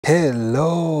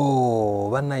Hello,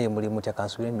 banaye mulimu kya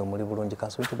kansuli nno muli bulungi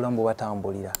kansuli tubulambo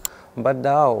batambulira. Mbadde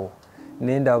awo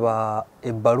nendaba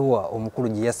ebbaluwa omukulu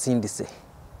gye yasindise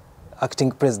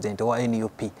acting president wa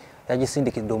NUP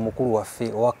yagisindikidde omukulu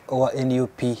waffe wa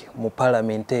NUP mu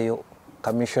parliament eyo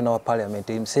commissioner wa parliament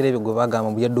ebiseera ebyo gwe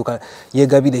bagamba mbu yadduka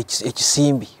yegabira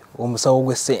ekisimbi omusawo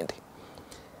gw'essente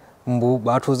mbu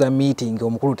batuuza meeting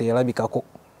omukulu teyalabikako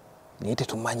naye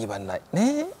tetumanyi bannaye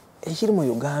naye ekiri mu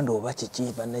Uganda oba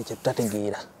kiki bannaye kye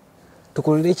tutategeera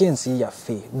tukolere ekyensi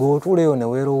yaffe gweotuuleyo ne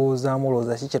weerowoozaamu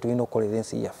olowooza ki kye tulina okukolera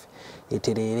ensi yaffe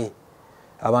etereere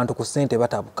abantu ku ssente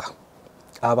batabuka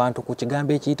abantu ku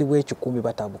kigambo ekiyitibwa ekikumi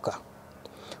batabuka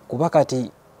kuba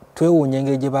kati twewuunya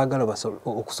engeri gye baagala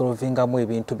okusolovingamu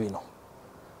ebintu bino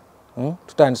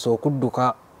tutandise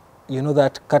okudduka you know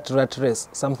that cat rat race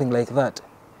something like that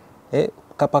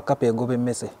kapa egoba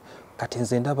emmese kati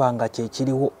nze ndaba nga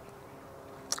kyekiriwo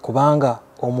kubanga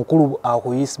omukulu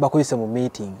bakuyise mu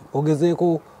meeting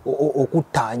ogezeeko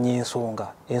okuttaanya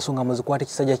ensonga muzikwate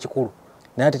kisajja kikulu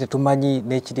naye ate tetumanyi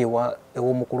n'ekiri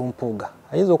ew'omukulu Mpuuga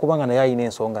ayinza okubanga naye alina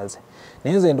ensonga ze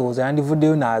naye nze ndowooza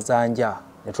yandivuddeyo n'azanja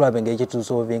ne tulaba engeri kye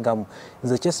tusolvingamu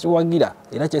nze kyesiwagira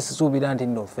era kyesisuubira nti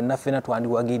nno ffenna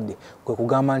twandiwagidde kwe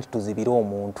kugamba nti tuzibire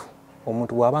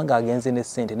omuntu bw'abanga agenze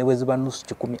n'essente ne bwe ziba nusu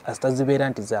kikumi asitazibeera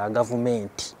nti za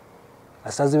gavumenti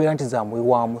asitazibeera nti za muwi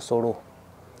wa musolo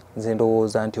nze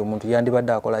ndowooza nti omuntu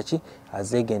yandibadde akola ki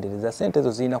azeegendereza ssente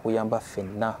ezo zirina kuyamba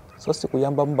ffenna so si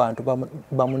kuyambamu bantu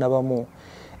bamu na bamu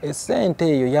essente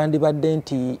eyo yandibadde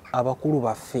nti abakulu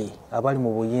baffe abali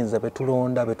mu buyinza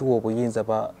betulonda betuwa obuyinza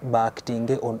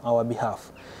baactinge on our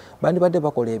behalf bandibadde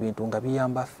bakola ebintu nga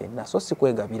biyamba ffenna so si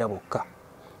kwegabira bokka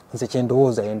nze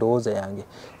kyendowooza endowooza yange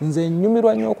nze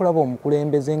nnyumirwa nnyo okulaba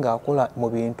omukulembeze ng'akola mu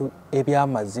bintu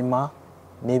eby'amazima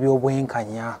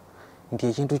n'ebyobwenkanya nti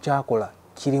ekintu kyakola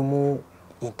kirimu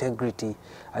integrity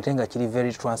ate nga kiri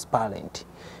very transparent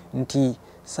nti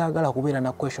saagala kubeera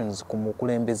na questions ku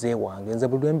mukulembeze wange nze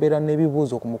buli lwembeera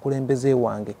n'ebibuuzo ku mukulembeze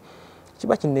wange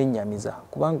kiba kinennyamiza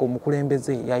kubanga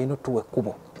omukulembeze yalina otuwa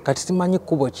ekkubo kati simanyi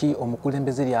kkubo ki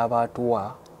omukulembeze ly'aba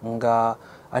atuwa nga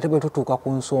ate bwe tutuuka ku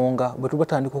nsonga bwe tuba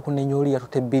tutandika okunenya oli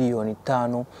yatutte biliyoni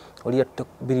 5 oli yatutte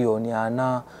biliyoni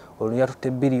 4 oli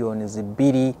yatutte biliyoni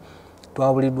 2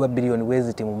 twabuliddwa biliyoni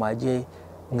bweziti mu magye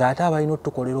ng'ate abalina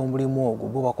otukolera omulimu ogwo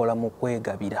bo bakola mu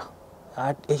kwegabira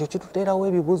ekyo kituteerawo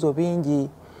ebibuuzo bingi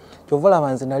kyova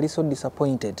olaba nze nali so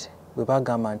disappointed bwe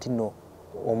bagamba nti nno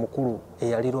omukulu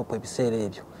eyaliropo ebiseera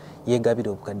ebyo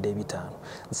yeegabira obukadde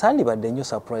 5 nsandibadde nnyo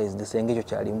surprised senga ekyo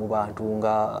kyali mu bantu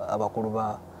nga abakulu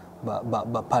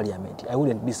ba parliament I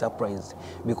wouldn't be surprised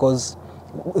because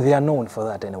they are known for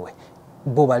that anyway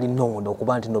bo bali known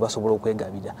okuba nti nno basobola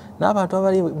okwegabira n'abantu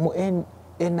abali mu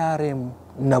NRM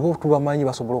nabo tubamanyi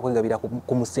basobola okwegabira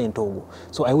ku musente ogwo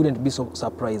so I wouldn't be so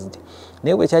surprised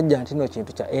naye bwe kyajja nti no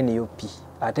kintu kya NUP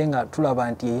ate nga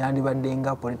tulaba nti eyandibadde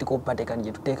nga political party kan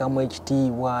gye tuteekamu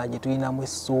ekitiibwa gye tulinamu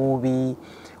essuubi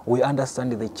we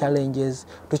understand the challenges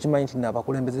tukimanyi nti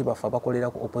n'abakulembeze baffe abakolera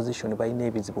ku opposition balina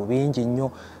ebizibu bingi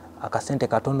nnyo akasente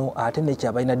katono ate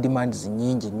nekyo balina demands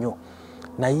nnyingi nnyo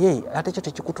naye ate kyo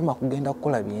tekikutuma kugenda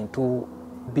kukola bintu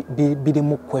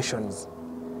birimu questions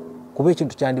kuba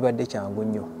ekintu kyandibadde kyangu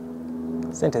nnyo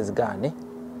sente zigaane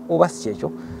oba si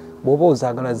kyekyo bw'oba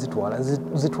ozaagala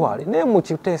zitwale naye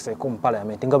mukiteeseeko mu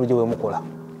parliament nga buli gye mukola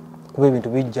kuba ebintu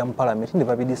bijja mu parliament ne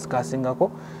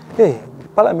babidiscussingako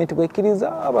parliament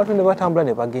bwekkiriza abantu ne batambula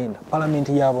ne bagenda parliament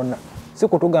ya bonna si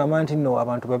kutugamba nti nno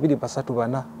abantu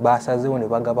 2-3-4 basazeewo ne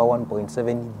bagaba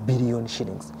 1.7 billion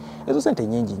shillings ezo sente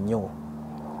nnyingi nnyo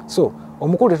so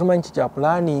omukulu tetumanyi kikya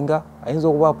pulaninga ayinza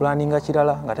okuba pulaninga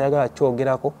kirala nga tayagala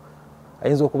kyogerako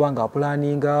ayinza okuba nga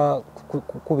apulaninga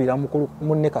kukubira mukulu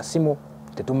munne kasimu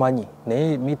tetumanyi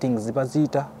naye meetings ziba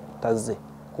ziyita tazze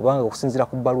kubanga okusinziira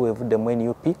ku bbaluwa evudde mu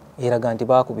NUP eraga nti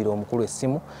baakubira omukulu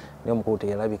essimu naye omukulu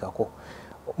teyalabikako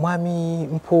mwami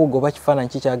Mpuuga oba kifaananyi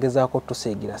kikyagezaako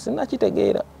tuseegira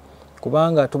sinnakitegeera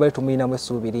kubanga tubali tumuyinamu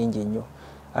essuubi lingi nnyo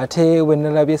ate bwe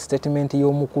nalabye statement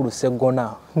y'omukulu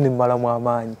Sseggona nimmalamu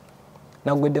amaanyi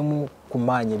naggweddemu ku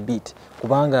maanyi bit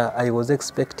kubanga I was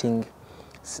expecting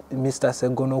Mr.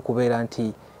 Sseggona okubeera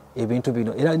nti ebintu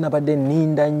bino era nabadde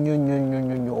ninda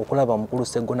nnyo okulaba mukulu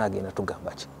Sseggona agenda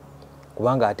tugamba ki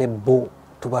kubanga ate bo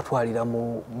tubatwalira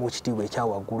mu kitiibwa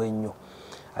ekyawaggulu ennyo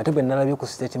ate bwe nalabye ku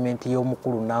statement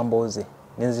y'omukulu Nambooze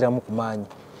nenziramu ku maanyi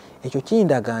ekyo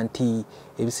kindaga nti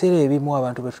ebiseera ebimu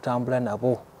abantu betutambula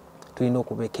nabo tulina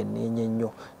okubeekenneenya ennyo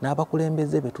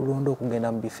n'abakulembeze betulonda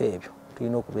okugenda mu bifo ebyo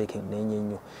tulina okubeekenneenya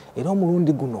ennyo era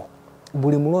omulundi guno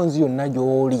buli mulonzi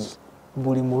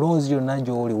yonna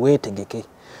gy'oli weetegeke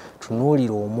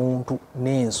tunuulira omuntu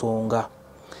n'ensonga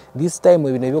This time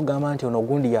ebino ebyogamba nti ono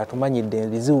gundi yatumanyidde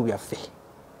ebizibu byaffe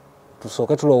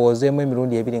tusooke tulowoozeemu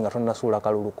emirundi ebiri nga tonnasuula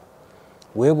kaluluku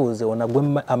weebuuze ona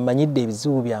gwe amanyidde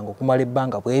ebizibu byange okumala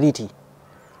ebbanga bwe riti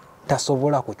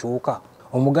tasobola kukyuka.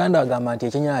 Omuganda agamba nti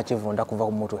ekyenyala kivunda kuva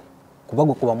ku mutwe kuba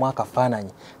gwe kubamu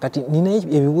akafaananyi. Kati nina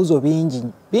ebibuuzo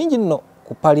bingi nno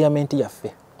ku paliamenti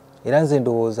yaffe era nze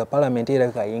ndowooza palamenti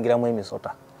erabika yayingiramu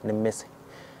emisota n'emmese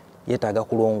yeetaaga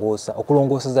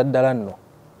okulongooseza ddala nno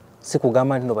si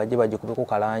kugamba nti no bajje bagikubeko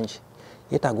kalangi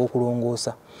yeetaaga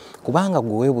okulongoosa kubanga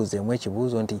gwe weebuuzeemu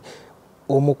ekibuuzo nti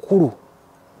omukulu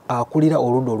akulira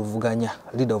oludda oluvuganya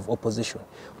leader of opposition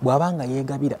bw'abanga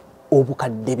yeegabira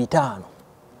obukadde 5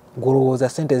 golowooza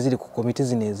ssente ziri ku komiti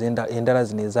zino endala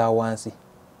zino eza wansi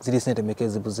ziri ssente meka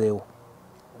ezibuzeewo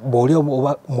bw'oli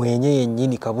oba mwenye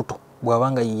yennyini kabuto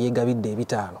bw'abanga yeegabidde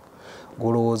 5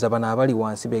 golowooza bano abali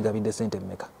wansi beegabidde ssente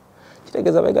meka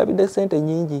kitegeeza beegabidde ssente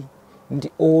nnyingi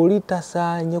nti oli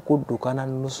tasaanye kuddukana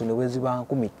nusu ne weziba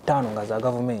 15 nga za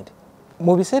gavumenti.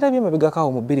 Mu biseera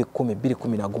by'emabegakawo mu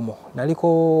 2011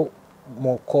 naliko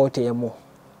mu kooti emu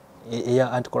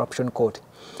eya anti-corruption court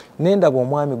nendaba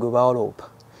omwami gwe bawoloopa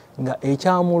nga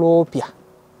ekyamuloopya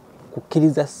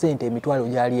kukkiriza ssente emitwalo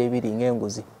gyali 2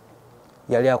 ng'enguzi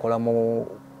yali akola mu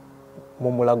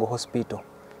Mulago hospital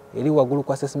eri waggulu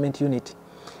ku assessment unit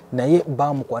naye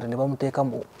bamukwata ne bamuteeka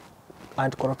mu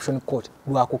anti-corruption court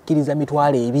lwa kukkiriza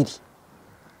mitwalo 2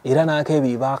 era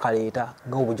n'akebiri baakaleeta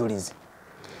ng'obujulizi.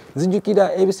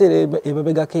 Nzijukira ebiseera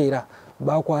emabegako era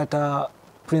bakwata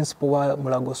principal wa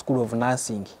Mulago School of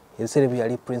Nursing ebiseera ebyo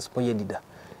yali principal yedida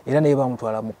era naye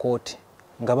bamutwala mu kooti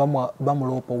nga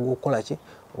bamuloopa ogw'okukola ki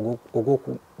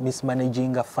ogw'oku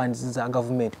mismanaginga funds za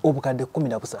government obukadde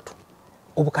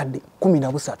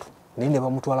 13 naye ne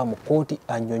bamutwala mu kooti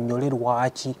annyonnyole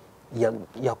lwaki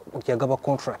yagaba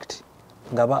contract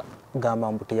nga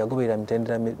bagamba mbu teyagoberera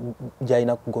mitendera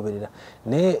gy'alina kugoberera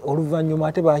naye oluvannyuma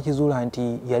ate bakizuula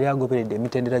nti yali agoberedde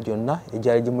emitendera gyonna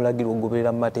egyali gimulagira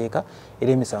okugoberera mu mateeka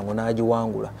era emisango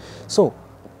n'agiwangula. So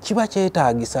kiba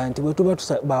kyetaagisa nti bwe tuba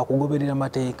bakugoberera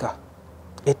mateeka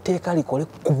etteeka likole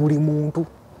ku buli muntu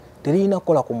teriyina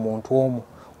kukola ku muntu omu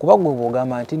kuba gwe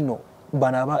bw'ogamba nti nno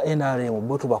bano aba NRM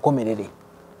bo tubakomerere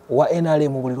owa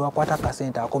NRM buli lwakwata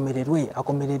akasente akomererwe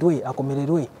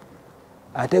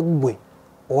ate gwe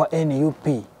owa NUP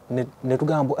ne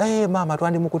tugamba maama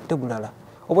twandimukutte bulala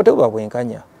obwo tebuba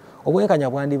bwenkanya obwenkanya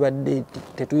bwandibadde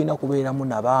tetulina kubeeramu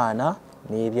n'abaana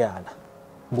n'ebyana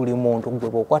buli muntu gwe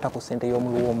bw'okwata ku ssente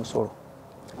y'omululu w'omusolo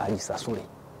agisasule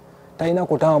talina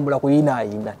kutambula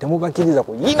kuyinaayina temubakiriza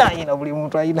kuyinaayina buli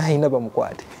muntu ayinaayina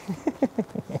bamukwate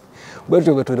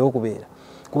bwetyo bwe tulina okubeera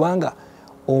kubanga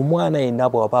omwana yenna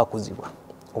bw'aba akuzibwa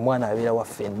omwana abeera wa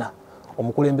ffenna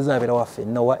omukulembeze abeera wa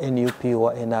ffenna wa NUP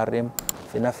wa NRM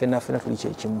ffenna tuli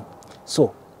kyekimu. So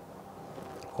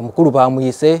omukulu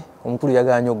bamuyise omukulu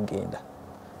yagaanye okugenda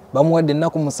bamuwadde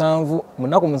ennaku 7 mu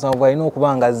nnaku 7 alina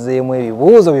okuba nga azzeemu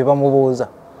ebibuuzo bye bamubuuza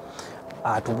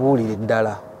atubuulire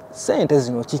ddala ssente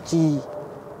zino kiki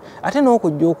ate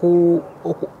n'okujja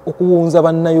okuwunza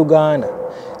bannayuganda.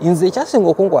 Nze ekyasinga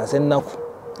okunkwasa ennaku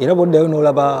era bw'oddayo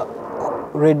n'olaba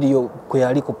radio kwe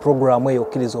yali ku programu eyo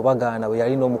okkiriza obagaana bwe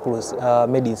yali n'omukulu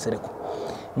Medi Nsereko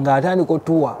ng'atandika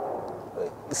otuwa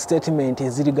statement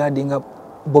ezirigadinga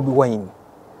Bobi Wine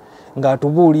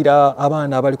ng'atubuulira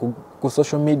abaana abali ku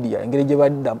social media engeri gye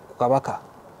badda ku kabaka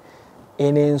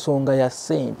eno ensonga ya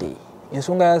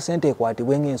ssente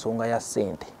ekwatibwe ng'ensonga ya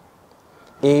ssente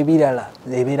ebirala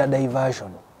ebeera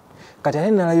diversion. Kati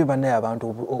ate nalabye bannaye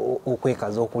abantu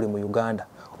okwekaza okuli mu Uganda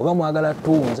oba mwagala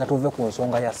tuwunza tuve ku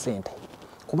nsonga ya ssente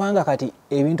kubanga kati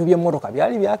ebintu by'emmotoka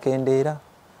byali byakendeera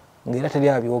ng'era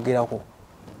teryabyogerako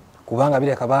kubanga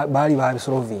bireka baali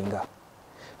babisolovinga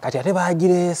kati ate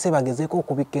bagireese bagezeeko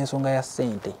okubikka ensonga ya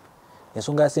ssente.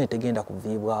 Ensonga ya ssente genda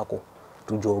kuviibwako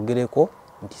tugyogereko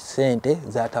nti ssente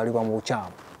zaatwalibwa mu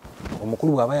bukyamu.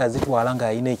 Omukulu bw'aba yazitwala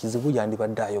ng'alina ekizibu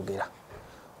yandibadde ayogera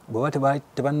bw'oba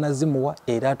tebannazimuwa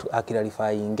era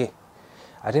akiralifayinge.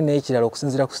 Ate n'ekirala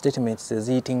okusinziira ku statements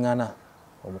eziyitiŋŋana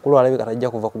omukulu alabika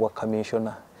tajja kuva ku bwa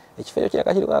commissioner ekifo ekyo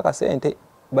kiraka kiriko akasente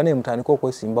bane mutandika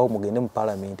okwesimbawo mugende mu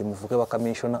parliament mufuke ba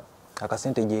commissioner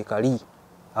akasente gye kali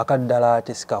akaddala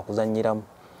ate sikakuzannyiramu.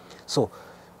 So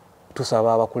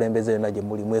tusaba abakulembeze na gye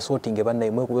muli mwesotinge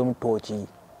bannaye mwekube mu tooki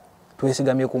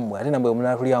twesigamye ku mmwe ate nambwe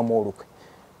mulala tulyamu olukwe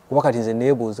kuba kati nze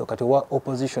neebuuza kati wa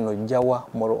opposition ojjawa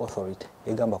moral authority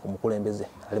egamba ku mukulembeze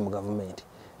ali mu government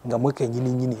nga mweke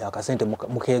nyini akasente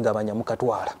mukegabanya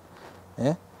mukatwala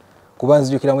kuba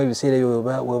nzijukiramu ebiseera ebyo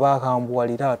we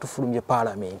bakambuwalira tufulumye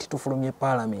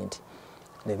parliament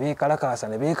ne beekalakaasa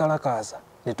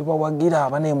ne tubawagira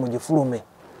abane mugifulume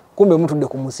kumbe mutudde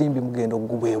ku musimbi mugenda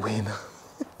okugubwebwena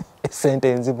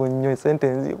Esente enzibu nnyo, esente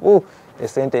enzibu,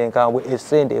 esente enkambwe,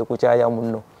 esente ekukyaya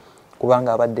munno.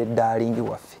 Kubanga abadde darling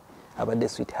waffe, abadde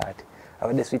sweetheart,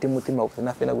 abadde sweet mutima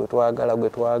fena gwe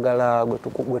twagala,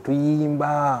 gwe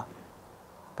tuyimba.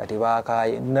 Kati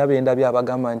bakaaye nabenda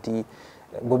byabagamba nti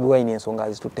Bobi Wine ensonga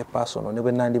azitutte personal ne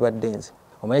bwe nandibadde nze.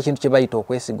 Omanyi ekintu kye bayita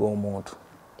okwesiga omuntu.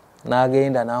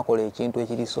 N'agenda n'akola ekintu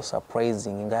ekiri so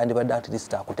surprising nga yandibadde at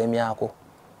least akutemyako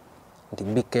nti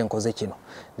bikka enkoze kino,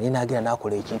 naye n'agenda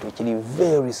n'akola ekintu ekiri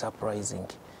very surprising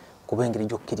kuba engeri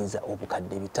gy'okkiriza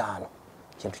obukadde 5.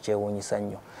 Kintu kyewuunyisa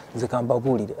nnyo. Nze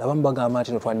kambabuulire abamu bagamba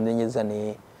nti no twandinenyeza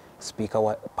ne speaker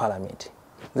wa parliament.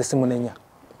 Nze simunenya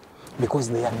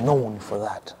because they are known for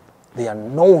that. They are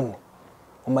known.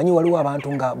 Omanyi waliwo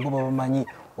abantu nga bo bamanyi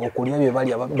okulya bye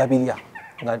balya babirya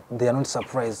nga they are not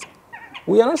surprised.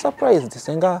 We are not surprised.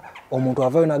 Senga omuntu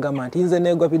avayo n'agamba nti nze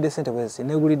neegwa bidde sente bwezi,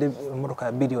 neegulidde emmotoka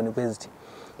ya billion bwezi,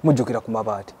 mujjukira ku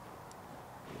mabaati.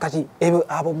 Kati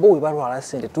abo bo we balwala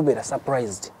sente tubeera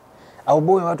surprised. Abo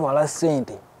bo we batwala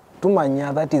sente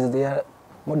tumanya that is their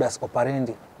modus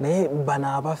operandi. Naye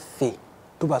bana abaffe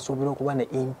tubasuubira okuba ne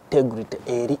integrity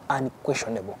eri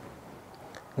unquestionable.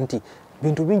 Nti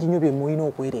bintu bingi nnyo bye mulina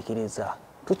okwerekereza.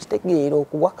 Tukitegeera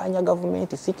okuwakanya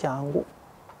gavumenti si kyangu.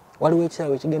 Waliwo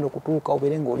ekirabo ekigenda okutuuka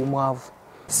obeere ng'oli mwavu.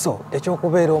 So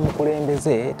ekyokubeera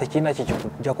omukulembeze tekirina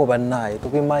kikujjako bannaye,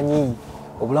 tubimanyi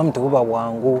obulamu tebuba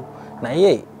bwangu,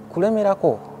 naye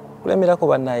kulemerako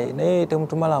bannaye, naye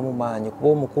temutumalamu maanyi kuba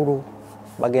omukulu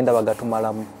bagenda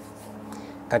bagatumalamu.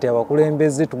 Kati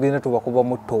abakulembeze tugenda tubakuba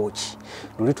mu ttooki.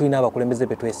 Luli tulina abakulembeze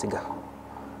be twesiga.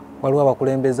 Waliwo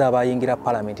abakulembeze abayingira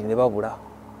parliament ne babula.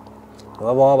 Ne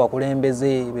babawo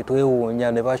abakulembeze be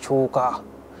twewuunya ne bakyuka.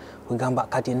 Kugamba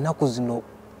kati ennaku zino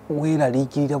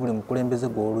weeraliikirira buli mukulembeze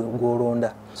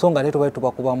gw'olonda. So nga ne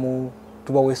tubakubamu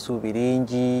tubawa essuubi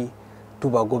lingi,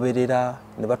 tubagoberera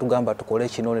ne batugamba tukole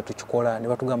kino ne tukikola, ne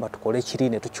batugamba tukole kiri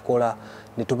ne tukikola,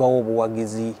 ne tubawa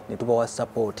obuwagizi, ne tubawa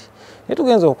support. Ne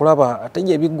tugenza okulaba ate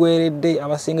gye biggweredde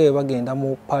abasinga bye bagenda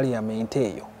mu parliament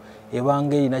eyo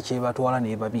ebanga erina kye batwala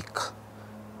ne babikka.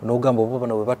 N'ogamba oba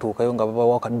bano bwe batuukayo nga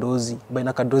babawa kadoozi,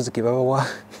 balina kadoozi ke babawa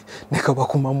ne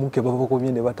kabakumamu ke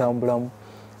babakomye ne batambulamu.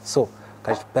 So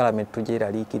kati parliament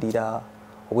tugyeraliikirira,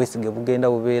 obwesige bugenda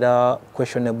bubeera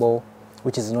questionable,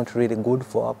 which is not really good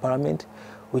for our parliament,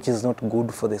 which is not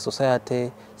good for the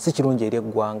society. Si kirungi eri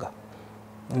eggwanga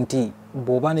nti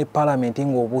bw'oba ne parliament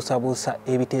ng'obuusabuusa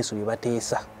ebiteeso bye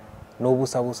bateesa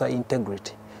n'obuusabuusa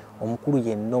integrity, omukulu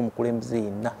yenna omukulembeze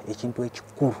yenna ekintu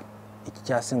ekikulu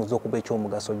ekikyasinga okuba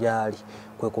ekyomugaso gy'ali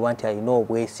kwe kuba nti alina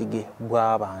obwesige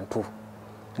bw'abantu,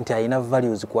 nti alina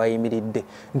values kwayimiridde,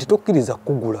 nti tokkiriza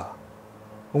kugula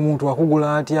omuntu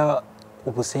akugula atya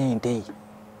obusente.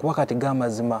 Kuba kati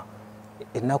g'amazima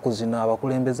ennaku zino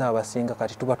abakulembeze abasinga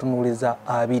kati tubatunuuliza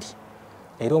 2.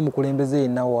 Era omukulembeze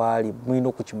yenna waali mulina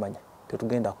okukimanya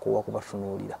tetugenda kuwa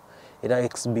kubatunuulira. Era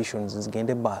exhibitions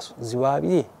zigende maaso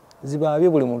zibaabye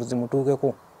buli muntu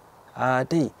zimutuukeko.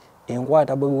 Ate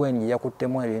enkwata Bobi Wine gye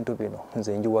yakuttemu ebintu bino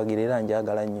nze njiwagira era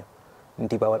njagala nnyo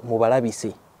nti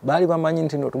mubalabise. Baali bamanyi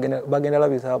nti bagenda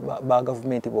labisa ba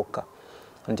gavumenti bokka,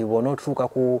 nti bw'onootuuka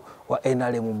ku wa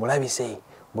NRM mulabise,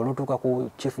 bw'onootuuka ku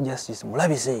Chief Justice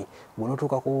mulabise,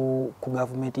 bw'onootuuka ku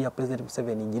gavumenti ya President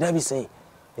Museveni girabise.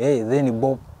 Then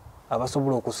Bob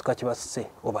abasobola okusuka kibasise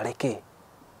obaleke.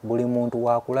 Buli muntu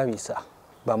waakulabisa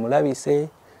bamulabise,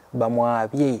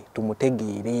 bamwabye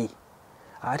tumutegeere.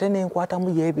 Ate n'enkwatamu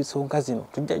y'ebisonga zino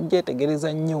tujja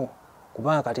gyetegereza nnyo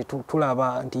kubanga kati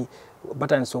tulaba nti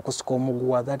batandise okusuka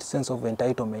omuguwa, that sense of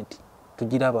entitlement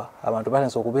tugiraba. Abantu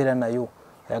batandise okubeera nayo,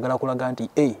 ayagala kulaga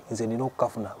nti nze nina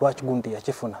okukafuna, lwaki guno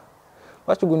teyakifuna,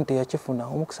 lwaki guno teyakifuna,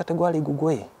 omukisa tegwali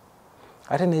gugwe.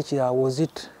 Ate n'ekirala was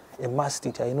it a must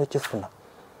nti alina okifuna.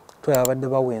 Twabadde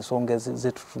bawa ensonga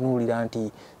zetutunuulira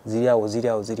nti ziri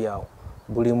awo.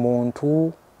 Buli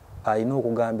muntu alina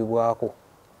okugambibwako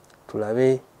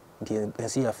tulabe nti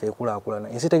ensi yaffe ekulaakulana.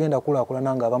 Ensi tegenda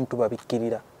kulaakulana nga abamu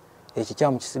tubabikkirira.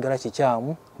 Ekikyamu kisigala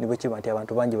kikyamu ne bwe kiba nti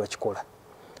abantu bangi bakikola.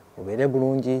 Mubeere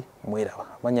bulungi, mweraba.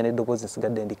 Manya n'eddoboozi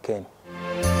nsigadde ndi Ken.